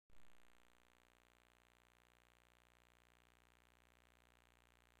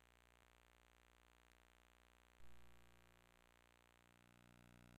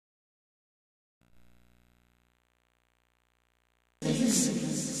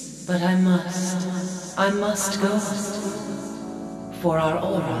leaves, but I must go for our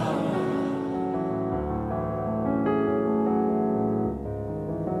aura.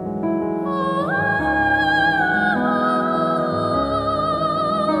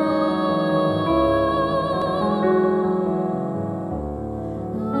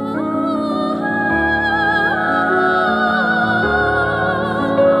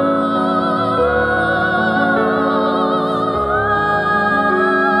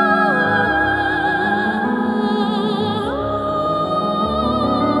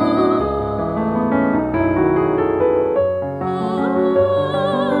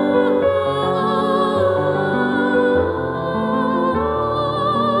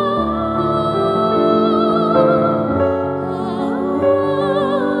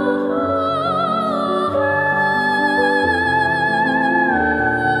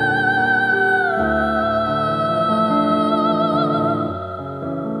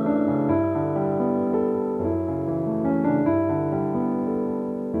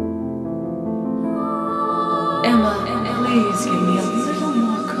 Please give me a little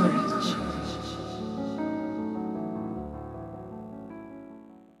more courage.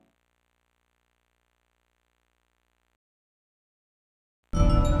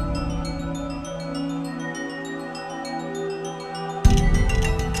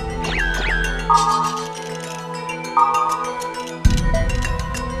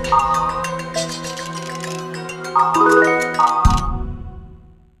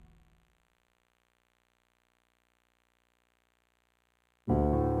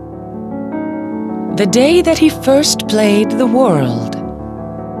 The day that he first played the world.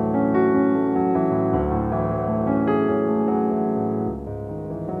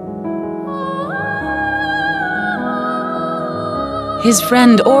 His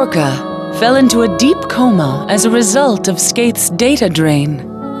friend Orca fell into a deep coma as a result of Skeith's data drain.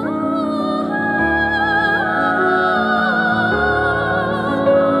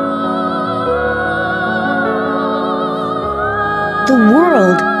 The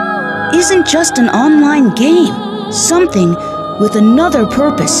world isn't just an online game. Something with another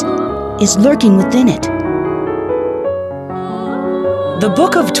purpose is lurking within it. The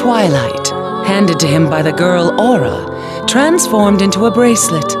Book of Twilight, handed to him by the girl Aura, transformed into a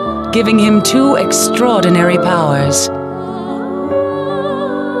bracelet, giving him 2 extraordinary powers.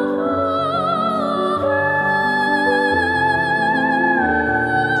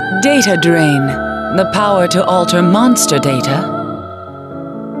 Data drain, the power to alter monster data.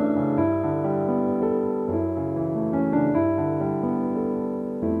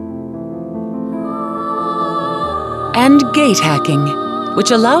 And gate hacking, which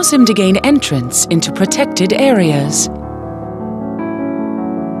allows him to gain entrance into protected areas.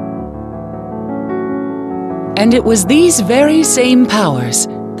 And it was these very same powers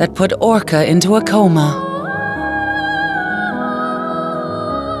that put Orca into a coma.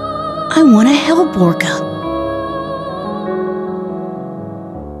 I want to help Orca.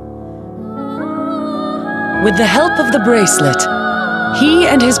 With the help of the bracelet, he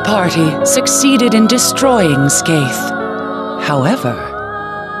and his party succeeded in destroying Skeith. However,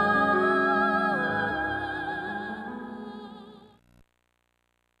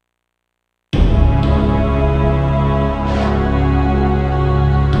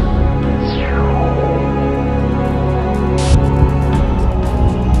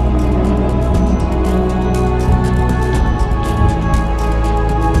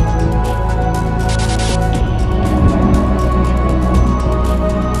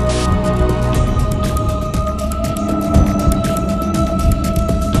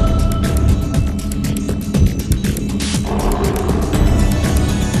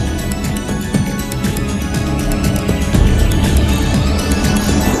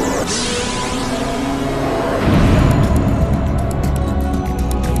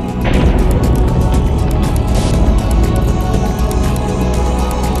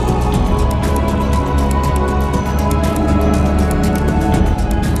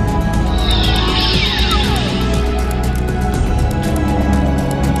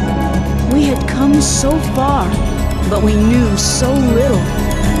 so far, but we knew so little.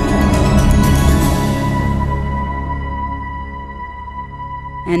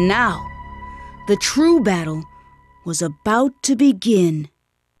 And now, the true battle was about to begin.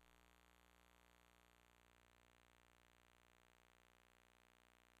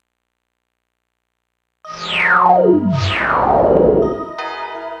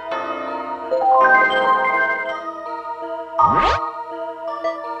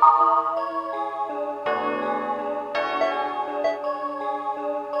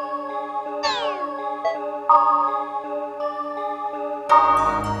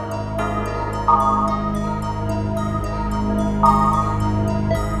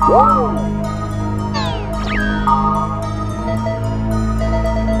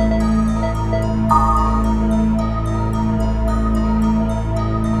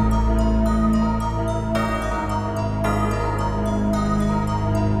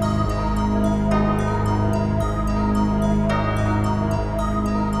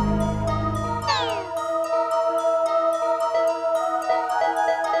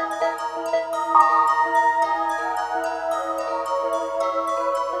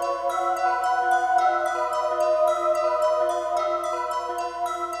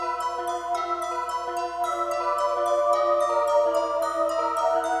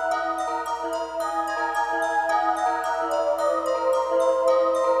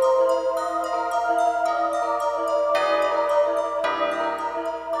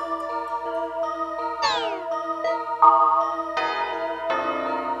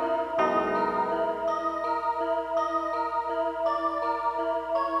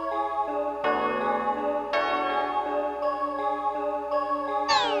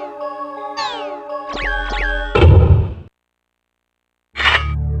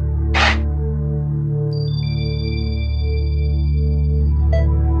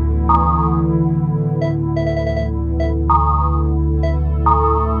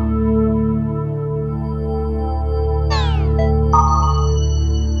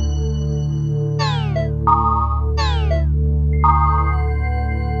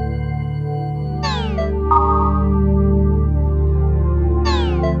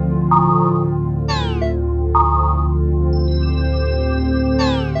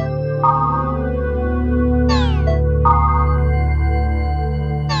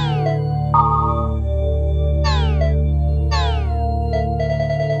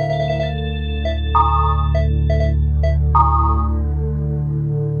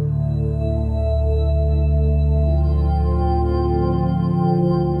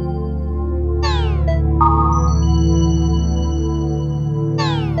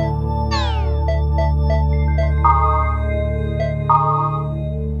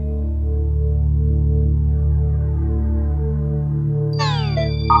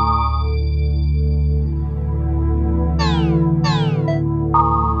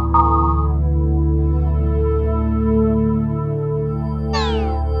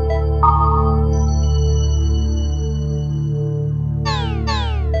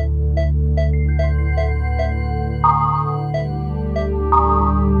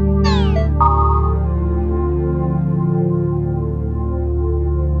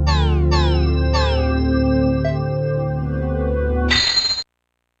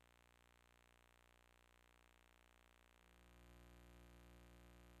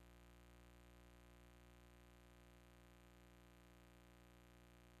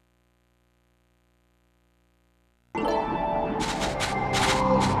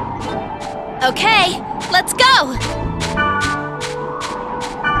 Okay, let's go!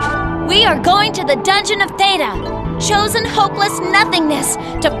 We are going to the Dungeon of Theta, chosen hopeless nothingness,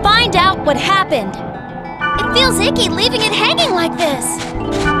 to find out what happened. It feels icky leaving it hanging like this.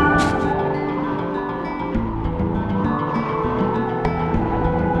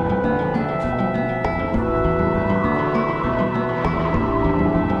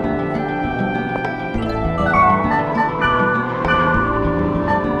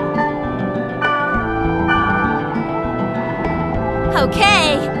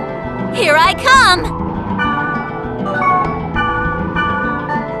 Okay, here I come!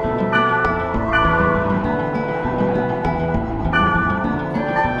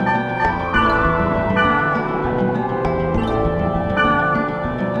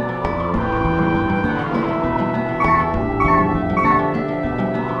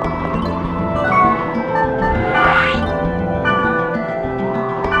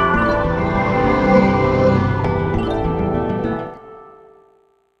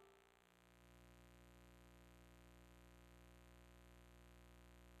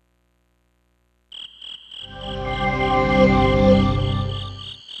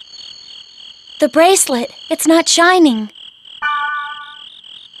 The bracelet, it's not shining.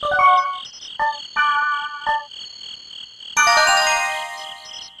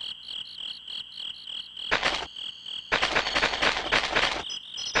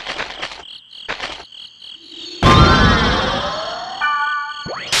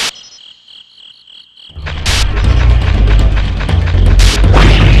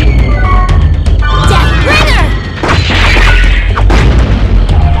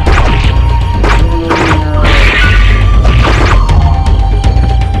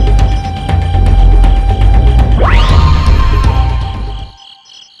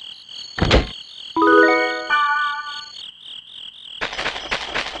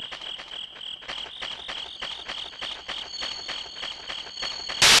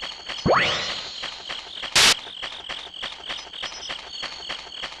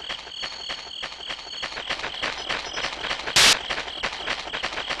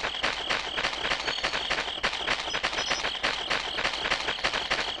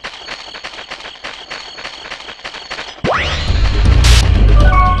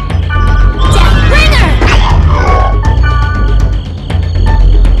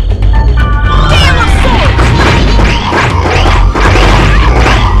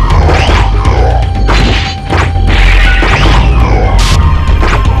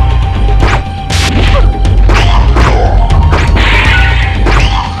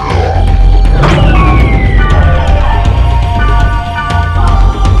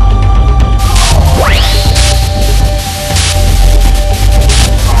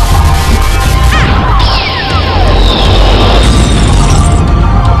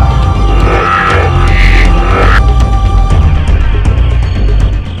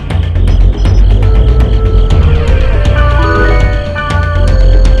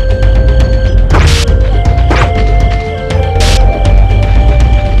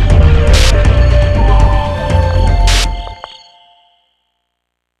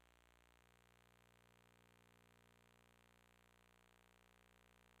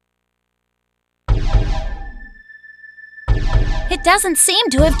 it doesn't seem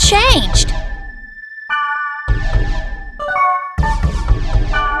to have changed.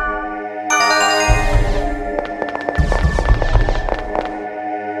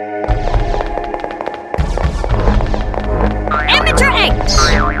 Amateur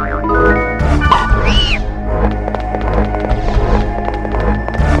 8!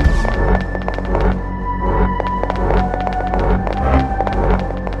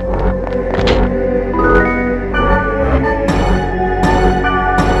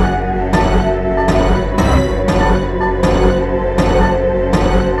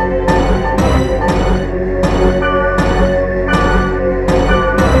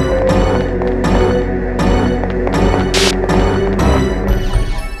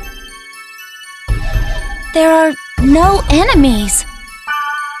 There are no enemies.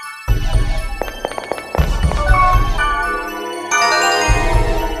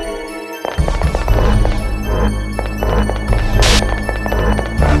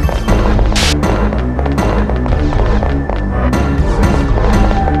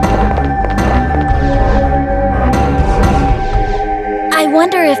 I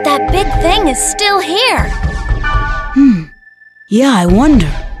wonder if that big thing is still here. Yeah, I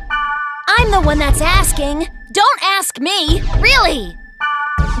wonder. I'm the one that's asking. Don't ask me, really.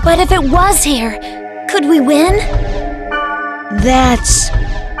 But if it was here, could we win? That's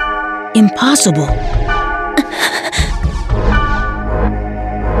impossible.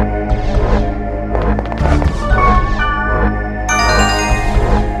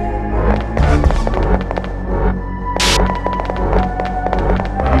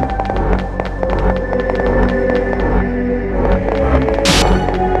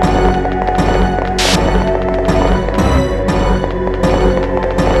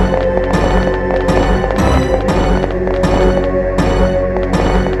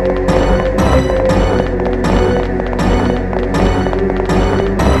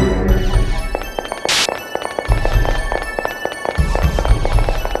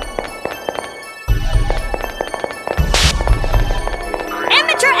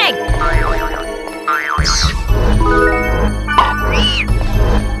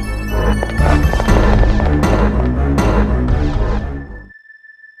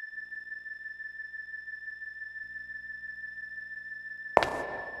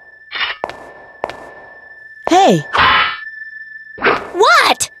 Hey!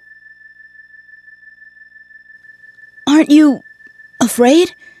 What? Aren't you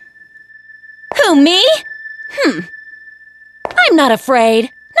afraid? Who, me? I'm not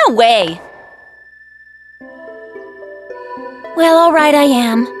afraid. No way. Well, all right, I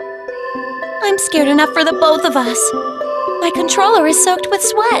am. I'm scared enough for the both of us. My controller is soaked with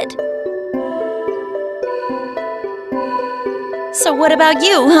sweat. So what about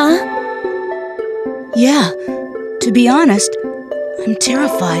you, huh? Yeah, to be honest, I'm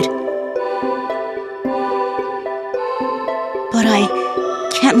terrified. But I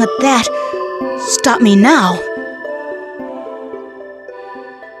can't let that stop me now.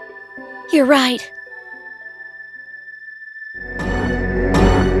 You're right.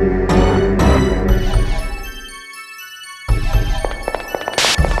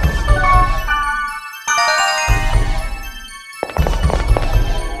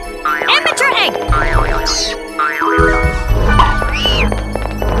 Amateur egg!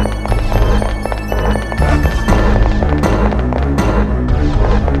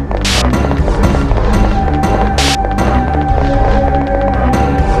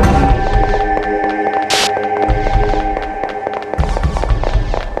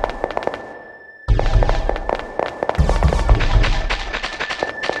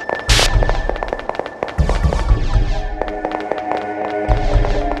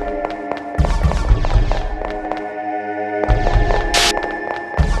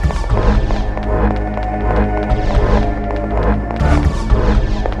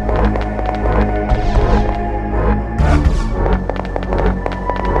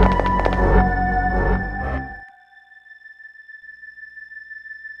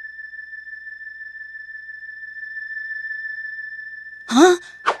 Huh?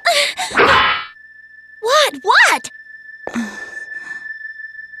 What?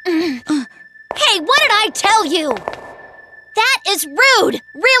 Hey, what did I tell you? That is rude!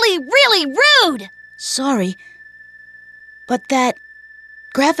 Really, really rude! Sorry. But that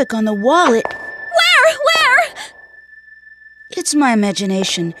graphic on the wall, Where? it's my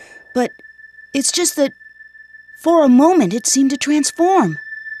imagination. But it's just that for a moment it seemed to transform.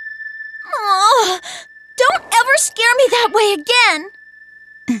 Oh, don't ever scare me that way again!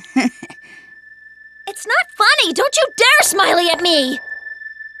 It's not funny! Don't you dare smiley at me!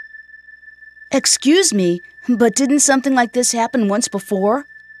 Excuse me, But didn't something like this happen once before?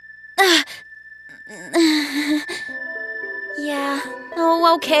 Yeah.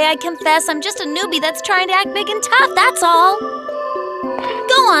 Oh, okay, I confess. I'm just a newbie that's trying to act big and tough, that's all.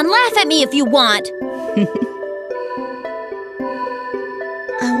 Go on, laugh at me if you want.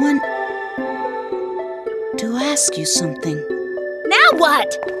 I want to ask you something. Now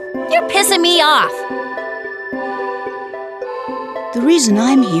what? You're pissing me off. The reason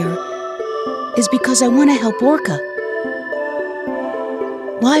I'm here is because I want to help Orca.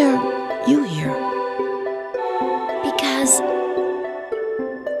 Why are you here? Because...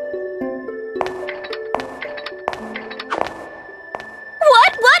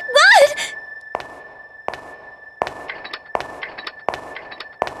 What?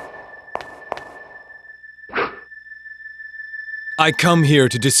 I come here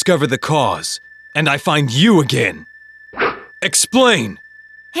to discover the cause, and I find you again. Explain!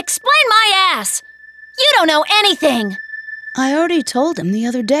 Explain my ass! You don't know anything! I already told him the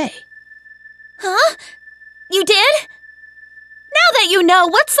other day. Huh? You did? Now that you know,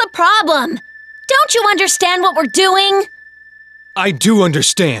 what's the problem? Don't you understand what we're doing? I do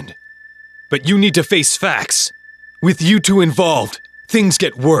understand. But you need to face facts. With you two involved, things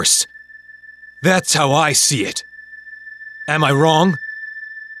get worse. That's how I see it. Am I wrong?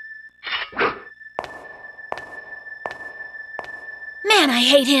 Man, I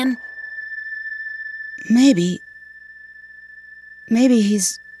hate him. Maybe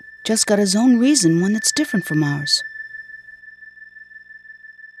he's just got his own reason, one that's different from ours.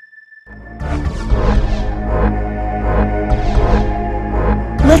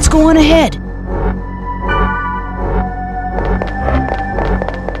 Let's go on ahead.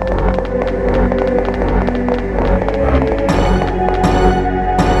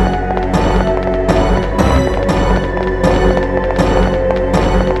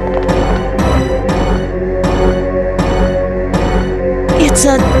 It's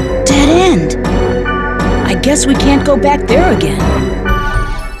a dead end. I guess we can't go back there again.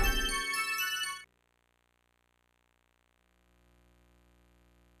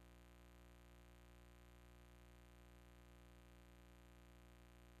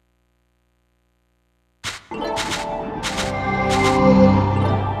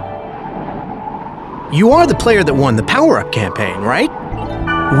 You are the player that won the power-up campaign, right?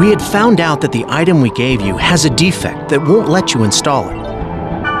 We had found out that the item we gave you has a defect that won't let you install it.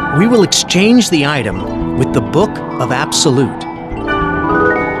 We will exchange the item with the Book of Absolute.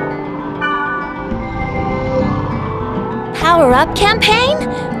 Power-up campaign?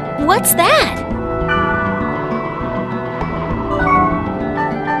 What's that?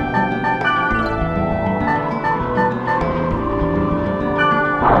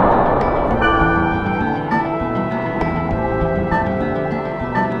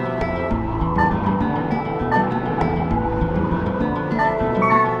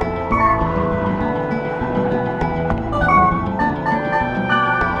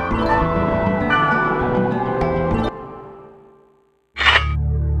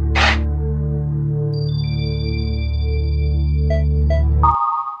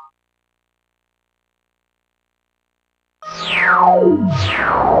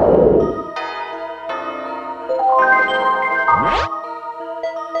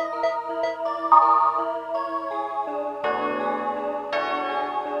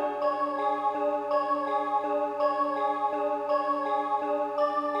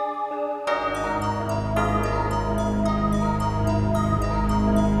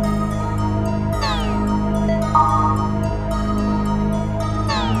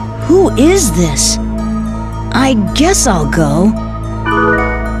 Who is this? I guess I'll go.